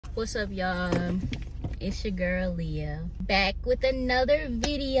What's up, y'all? It's your girl Aaliyah, back with another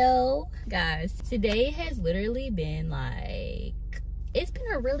video. Guys, today has literally been like, it's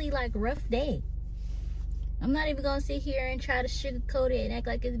been a really like rough day. I'm not even gonna sit here and try to sugarcoat it and act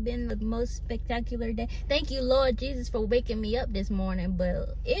like it's been the most spectacular day. Thank you, Lord Jesus, for waking me up this morning,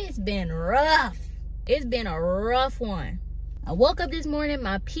 but it's been rough. It's been a rough one. I woke up this morning,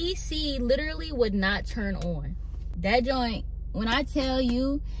 my PC literally would not turn on. That joint, when I tell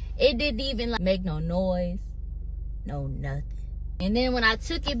you, it didn't even like make no noise, no nothing. And then when I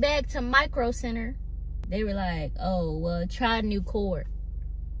took it back to Micro Center, they were like, oh, well, try a new cord.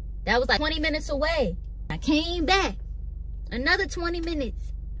 That was like 20 minutes away. I came back, another 20 minutes,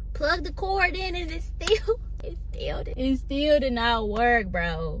 plugged the cord in, and it still did not work,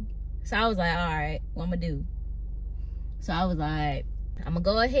 bro. So I was like, all right, what I'm gonna do? So I was like, I'm gonna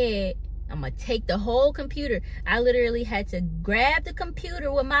go ahead, I'm gonna take the whole computer. I literally had to grab the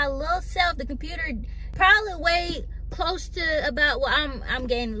computer with my little self. The computer probably weighed close to about, well, I'm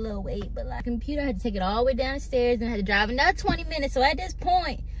gaining a little weight, but like, computer, I had to take it all the way downstairs and I had to drive another 20 minutes. So at this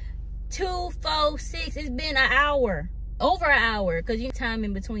point, 2, 4, 6, it's been an hour, over an hour, because you have time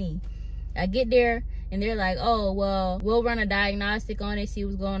in between. I get there and they're like, oh, well, we'll run a diagnostic on it, see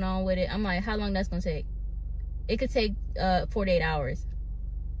what's going on with it. I'm like, how long that's gonna take? It could take 48 hours.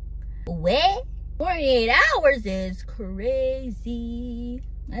 What? 48 hours is crazy.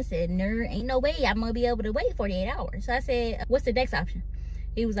 I said, nerd, ain't no way I'm gonna be able to wait 48 hours. So I said, what's the next option?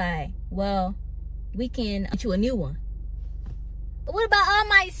 He was like, well, we can get you a new one. What about all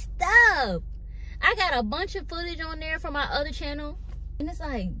my stuff? I got a bunch of footage on there from my other channel. And it's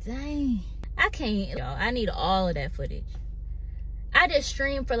like, dang, I can't, y'all. I need all of that footage. I just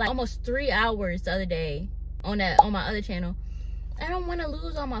streamed for like almost 3 hours the other day on my other channel. I don't want to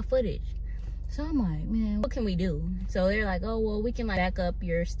lose all my footage. So I'm like, man, what can we do? So they're like, oh, well, we can like back up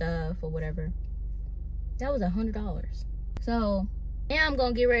your stuff or whatever. That was $100. So now I'm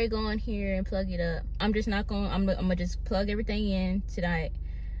gonna get ready to go on here and plug it up. I'm just not gonna, I'm gonna just plug everything in tonight.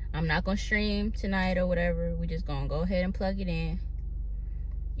 I'm not gonna stream tonight or whatever. We just gonna go ahead and plug it in.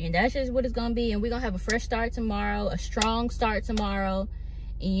 And that's just what it's gonna be. And we're gonna have a fresh start tomorrow, a strong start tomorrow.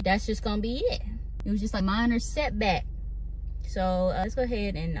 And that's just gonna be it. It was just like minor setback. So let's go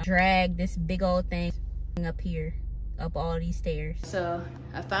ahead and drag this big old thing up here, up all these stairs. So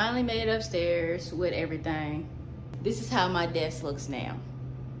I finally made it upstairs with everything. This is how my desk looks now.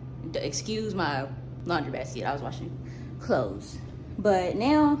 Excuse my laundry basket. I was washing clothes. But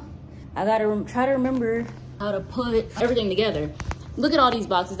now I gotta try to remember how to put everything together. Look at all these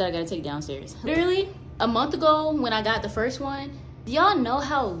boxes that I gotta take downstairs. Literally, a month ago when I got the first one, do y'all know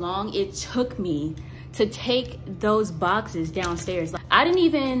how long it took me to take those boxes downstairs? Like, I didn't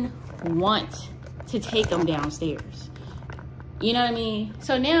even want to take them downstairs. You know what I mean?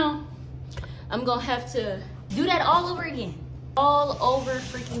 So now I'm gonna have to do that all over again. All over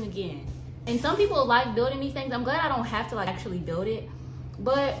freaking again. And some people like building these things. I'm glad I don't have to like actually build it.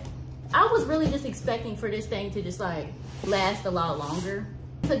 But I was really just expecting for this thing to just like last a lot longer.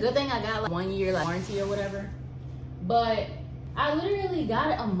 It's a good thing I got like 1 year like warranty or whatever. But I literally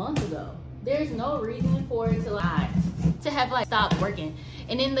got it a month ago. There's no reason for it to have like stopped working.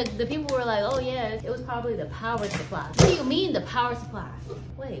 And then the people were like, oh yeah, it was probably the power supply. What do you mean the power supply?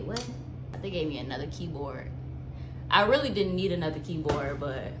 Wait, what? They gave me another keyboard. I really didn't need another keyboard,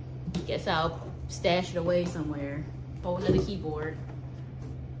 but I guess I'll stash it away somewhere. Whole another keyboard.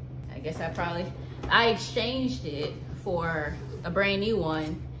 I guess I exchanged it for a brand new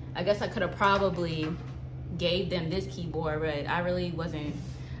one. I guess I could have probably gave them this keyboard, but I really wasn't.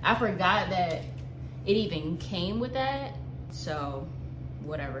 I forgot that it even came with that. So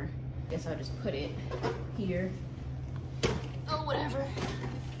whatever. I guess I'll just put it here. Oh, whatever.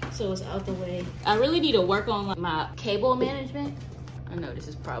 So it's out the way. I really need to work on like my cable management. I know this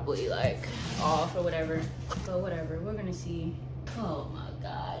is probably like off or whatever, but whatever, we're gonna see. Oh my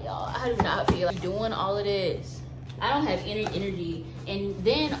God, y'all, I do not feel like doing all of this. I don't have any energy. And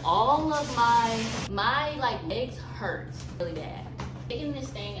then all of my like legs hurt really bad. Taking this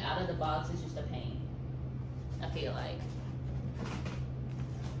thing out of the box is just a pain, I feel like.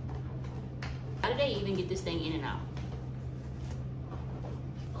 How did they even get this thing in and out?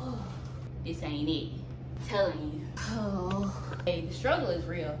 Oh, this ain't it. I'm telling you. Oh, hey, the struggle is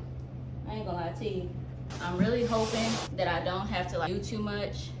real. I ain't gonna lie to you. I'm really hoping that I don't have to like do too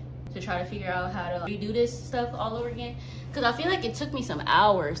much to try to figure out how to redo this stuff all over again. Cause I feel like it took me some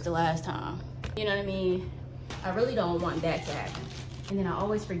hours the last time. You know what I mean? I really don't want that to happen. And then I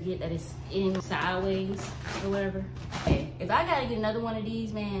always forget that it's in sideways or whatever. Hey, if I gotta get another one of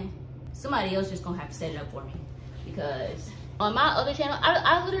these, man, somebody else just gonna have to set it up for me. Because On my other channel,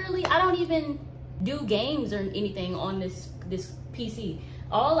 I literally, I don't even do games or anything on this PC.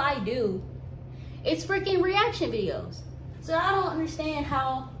 All I do is freaking reaction videos. So I don't understand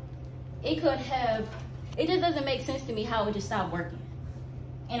how it could have, it just doesn't make sense to me how it just stopped working.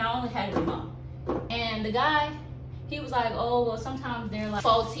 And I only had it on. And the guy, he was like, oh, well, sometimes they're like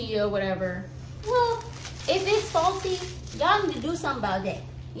faulty or whatever. Well, if it's faulty, y'all need to do something about that.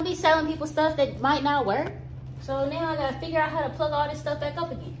 You be selling people stuff that might not work. So now I gotta figure out how to plug all this stuff back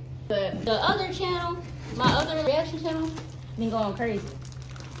up again. But the other channel, my other reaction channel, been going crazy.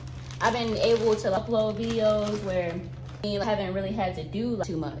 I've been able to upload videos where I haven't really had to do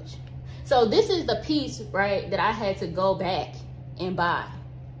too much. So this is the piece, right, that I had to go back and buy.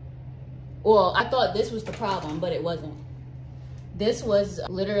 Well, I thought this was the problem, but it wasn't. This was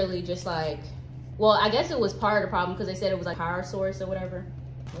literally just like, well, I guess it was part of the problem because they said it was like power source or whatever.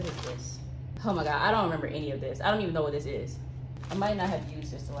 What is this? Oh my God, I don't remember any of this. I don't even know what this is. I might not have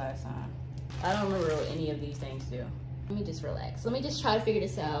used this the last time. I don't remember what any of these things do. Let me just relax. Let me just try to figure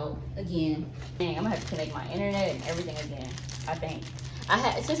this out again. Dang, I'm gonna have to connect my internet and everything again, I think.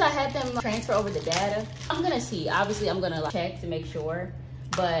 Since I had them transfer over the data, I'm gonna see. Obviously, I'm gonna like check to make sure,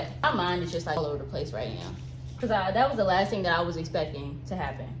 but my mind is just like all over the place right now. Cause that was the last thing that I was expecting to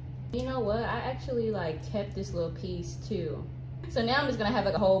happen. You know what? I actually like kept this little piece too. So now I'm just gonna have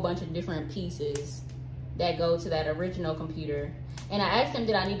like a whole bunch of different pieces that go to that original computer. And I asked them,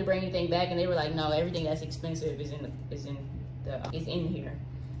 did I need to bring anything back? And they were like, no, everything that's expensive is in here.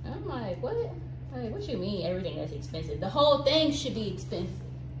 And I'm like, what? Like, what you mean everything that's expensive? The whole thing should be expensive.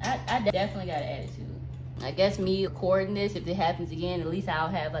 I definitely got an attitude. I guess me recording this, if it happens again, at least I'll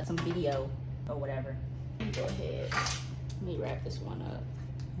have like some video or whatever. Let me go ahead. Let me wrap this one up.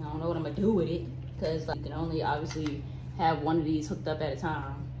 I don't know what I'm gonna do with it because like, you can only obviously have one of these hooked up at a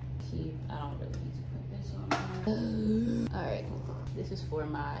time. I don't really need to put this on. All right, this is for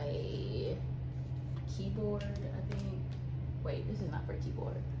my keyboard, I think. Wait, this is not for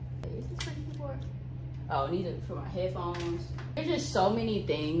keyboard. Wait, is this for keyboard? Oh, these are for my headphones. There's just so many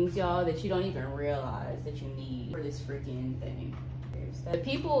things, y'all, that you don't even realize that you need for this freaking thing. The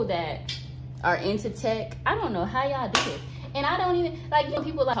people that are into tech, I don't know how y'all do it. And I don't even, like, you know,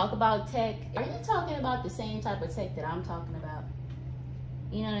 people like talk about tech. Are you talking about the same type of tech that I'm talking about?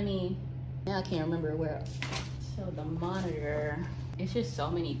 You know what I mean? Now I can't remember where. So the monitor, it's just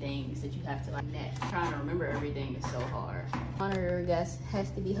so many things that you have to like net. Trying to remember everything is so hard. Monitor, guys, has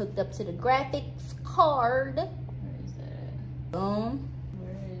to be hooked up to the graphics card. Where is that? Boom.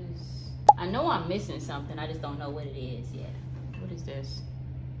 Where is, I know I'm missing something. I just don't know what it is yet. What is this?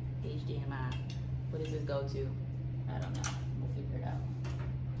 HDMI. What does this go to? I don't know. We'll figure it out.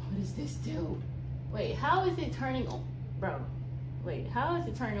 What does this do? Wait, how is it turning on? Bro, wait, how is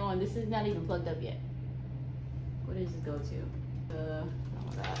it turning on? This is not even plugged up yet. What does this go to? Oh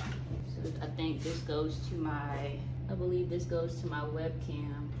my God. So I think this goes to my, I believe this goes to my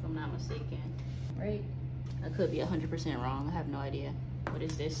webcam, if I'm not mistaken. Right? I could be 100% wrong. I have no idea. What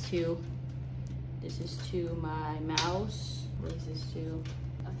is this to? This is to my mouse. What is this to?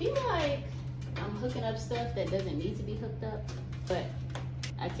 I feel like I'm hooking up stuff that doesn't need to be hooked up, but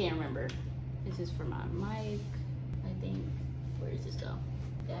I can't remember. This is for my mic, I think. Where does this go?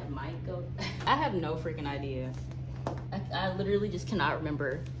 That mic go? I have no freaking idea. I literally just cannot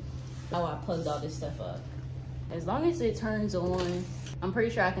remember how I plugged all this stuff up. As long as it turns on, I'm pretty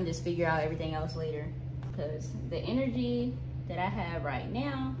sure I can just figure out everything else later, because the energy that I have right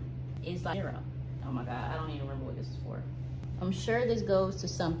now is like 0. Oh my God, I don't even remember what this is for. I'm sure this goes to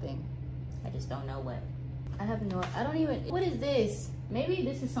something. I just don't know what. I don't even, what is this? Maybe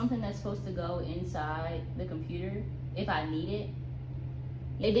this is something that's supposed to go inside the computer if I need it.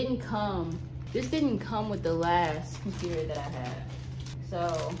 It didn't come, this didn't come with the last computer that I had.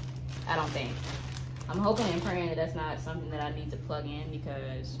 So, I don't think. I'm hoping and praying that that's not something that I need to plug in,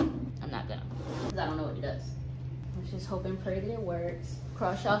 because I'm not gonna. Because I don't know what it does. Let's just hope and pray that it works.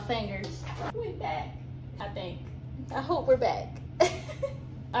 Cross y'all fingers. We're back, I think. I hope we're back.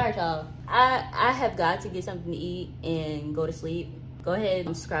 All right, y'all. I have got to get something to eat and go to sleep. Go ahead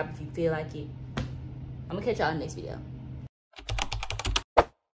and subscribe if you feel like it. I'm gonna catch y'all in the next video.